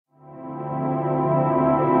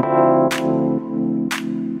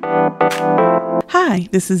Hi,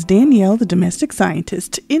 this is Danielle, the domestic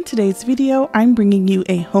scientist. In today's video, I'm bringing you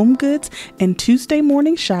a HomeGoods and Tuesday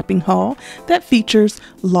morning shopping haul that features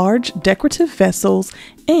large decorative vessels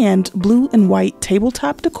and blue and white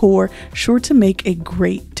tabletop decor, sure to make a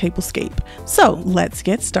great tablescape. So let's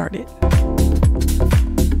get started.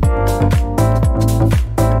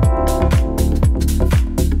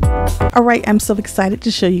 Alright, I'm so excited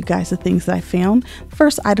to show you guys the things that I found.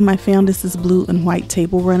 First item I found is this blue and white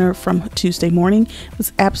table runner from Tuesday Morning. It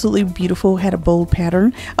was absolutely beautiful, had a bold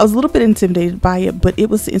pattern. I was a little bit intimidated by it, but it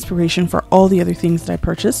was the inspiration for all the other things that I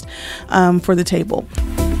purchased for the table.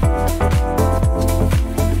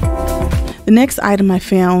 The next item I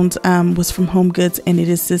found was from HomeGoods, and it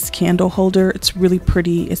is this candle holder. It's really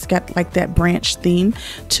pretty. It's got like that branch theme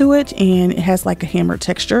to it, and it has like a hammer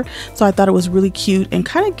texture. So I thought it was really cute and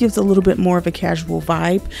kind of gives a little bit more of a casual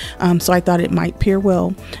vibe. So I thought it might pair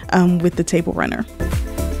well with the table runner.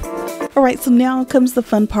 Alright, so now comes the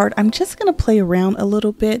fun part. I'm just going to play around a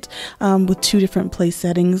little bit with two different place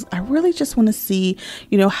settings. I really just want to see,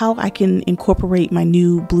 how I can incorporate my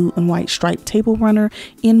new blue and white striped table runner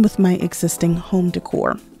in with my existing home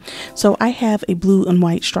decor. So I have a blue and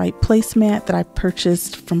white striped placemat that I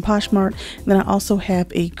purchased from Poshmark. And then I also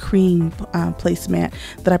have a cream placemat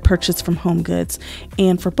that I purchased from HomeGoods.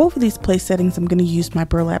 And for both of these place settings, I'm going to use my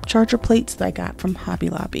burlap charger plates that I got from Hobby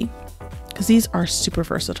Lobby, because these are super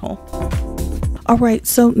versatile. Alright,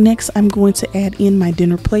 so next I'm going to add in my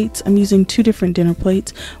dinner plates. I'm using two different dinner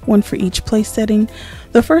plates, one for each place setting.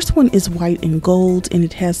 The first one is white and gold, and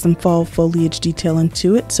it has some fall foliage detailing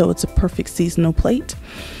to it, so it's a perfect seasonal plate.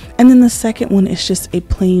 And then the second one is just a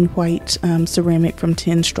plain white ceramic from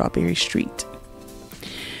 10 Strawberry Street.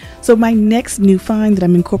 So my next new find that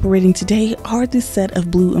I'm incorporating today are this set of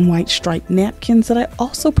blue and white striped napkins that I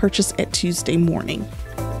also purchased at Tuesday Morning.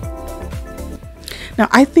 Now,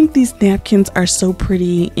 I think these napkins are so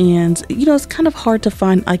pretty, and it's kind of hard to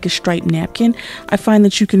find like a striped napkin. I find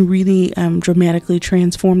that you can really dramatically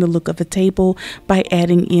transform the look of a table by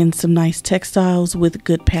adding in some nice textiles with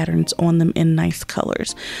good patterns on them in nice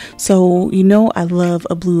colors. So, I love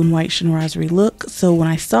a blue and white Chinoiserie look. So when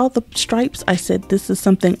I saw the stripes, I said this is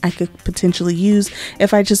something I could potentially use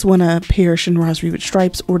if I just want to pair Chinoiserie with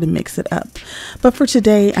stripes or to mix it up. But for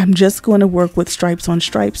today, I'm just going to work with stripes on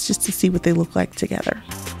stripes just to see what they look like together.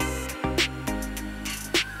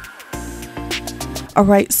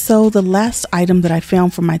 Alright, so the last item that I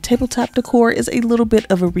found for my tabletop decor is a little bit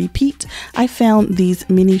of a repeat. I found these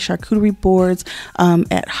mini charcuterie boards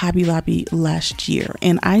at Hobby Lobby last year,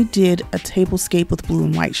 and I did a tablescape with blue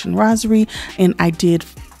and white Chinoiserie, and I did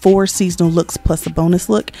 4 seasonal looks plus a bonus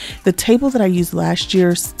look. The table that I used last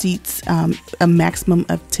year seats a maximum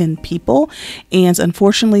of 10 people, and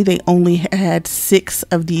unfortunately they only had 6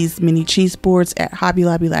 of these mini cheese boards at Hobby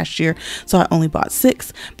Lobby last year, so I only bought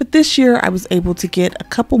 6. But this year I was able to get a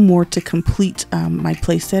couple more to complete my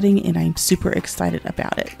place setting, and I'm super excited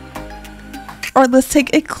about it. Alright, let's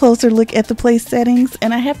take a closer look at the place settings,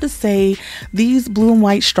 and I have to say these blue and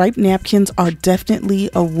white striped napkins are definitely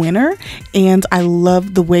a winner, and I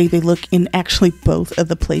love the way they look in actually both of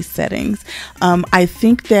the place settings. I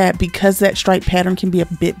think that because that striped pattern can be a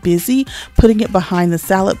bit busy, putting it behind the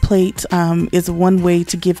salad plate is one way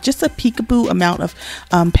to give just a peekaboo amount of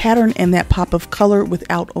pattern and that pop of color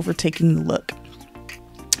without overtaking the look.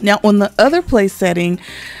 Now on the other place setting,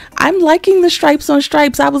 I'm liking the stripes on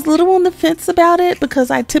stripes. I was a little on the fence about it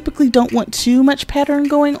because I typically don't want too much pattern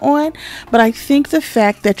going on, but I think the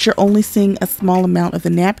fact that you're only seeing a small amount of the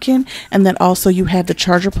napkin, and that also you have the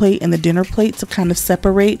charger plate and the dinner plate to kind of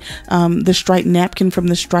separate the striped napkin from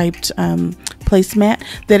the striped placemat,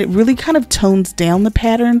 that it really kind of tones down the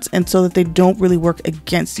patterns, and so that they don't really work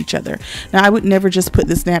against each other. Now I would never just put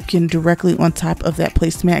this napkin directly on top of that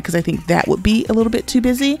placemat because I think that would be a little bit too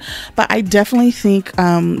busy, but I definitely think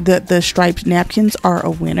that the striped napkins are a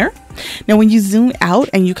winner. Now when you zoom out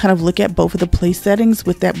and you kind of look at both of the place settings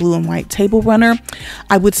with that blue and white table runner,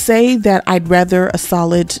 I would say that I'd rather a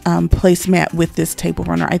solid placemat with this table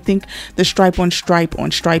runner. I think the stripe on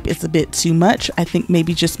stripe is a bit too much. I think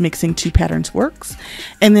maybe just mixing 2 patterns works.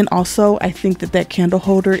 And then also I think that candle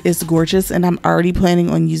holder is gorgeous, and I'm already planning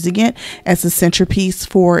on using it as a centerpiece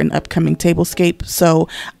for an upcoming tablescape. So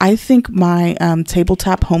I think my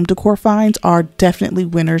tabletop home decor finds are definitely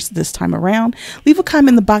winners this time around. Leave a comment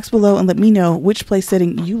in the box below and let me know which place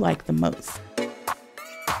setting you like the most.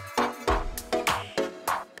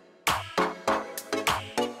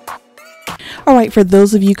 Alright, for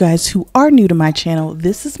those of you guys who are new to my channel,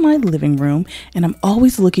 this is my living room, and I'm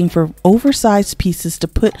always looking for oversized pieces to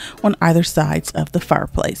put on either sides of the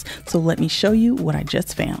fireplace. So let me show you what I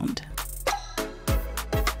just found.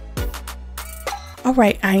 All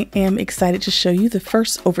right, I am excited to show you the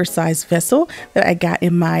first oversized vessel that I got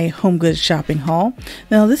in my HomeGoods shopping haul.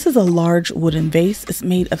 Now, this is a large wooden vase. It's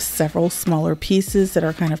made of several smaller pieces that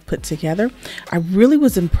are kind of put together. I really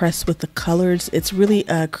was impressed with the colors. It's really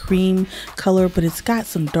a cream color, but it's got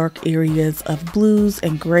some dark areas of blues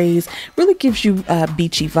and grays. Really gives you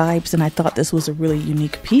beachy vibes, and I thought this was a really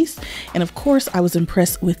unique piece. And of course, I was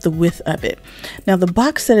impressed with the width of it. Now, the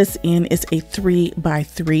box that it's in is a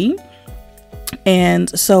 3x3.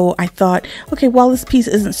 And so I thought, okay, while this piece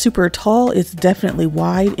isn't super tall, it's definitely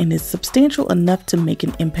wide and is substantial enough to make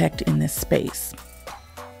an impact in this space.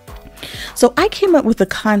 So I came up with a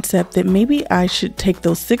concept that maybe I should take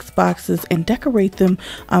those 6 boxes and decorate them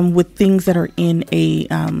with things that are in a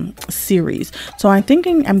series. So I'm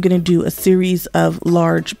thinking I'm going to do a series of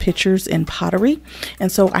large pictures in pottery.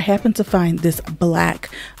 And so I happened to find this black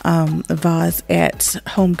vase at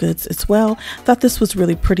HomeGoods as well. Thought this was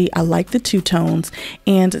really pretty. I like the 2 tones.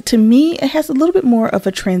 And to me, it has a little bit more of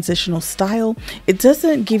a transitional style. It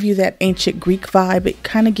doesn't give you that ancient Greek vibe. It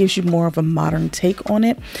kind of gives you more of a modern take on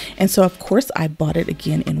it. And so of course I bought it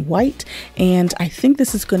again in white, and I think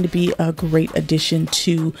this is going to be a great addition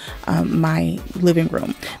to my living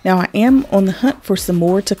room. Now I am on the hunt for some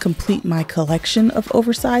more to complete my collection of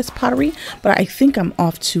oversized pottery, but I think I'm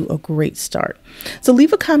off to a great start. So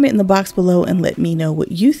leave a comment in the box below and let me know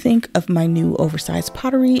what you think of my new oversized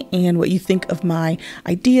pottery and what you think of my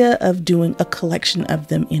idea of doing a collection of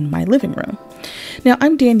them in my living room. Now,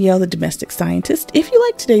 I'm Danielle, the domestic scientist. If you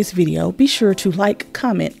liked today's video, be sure to like,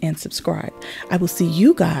 comment, and subscribe. I will see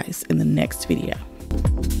you guys in the next video.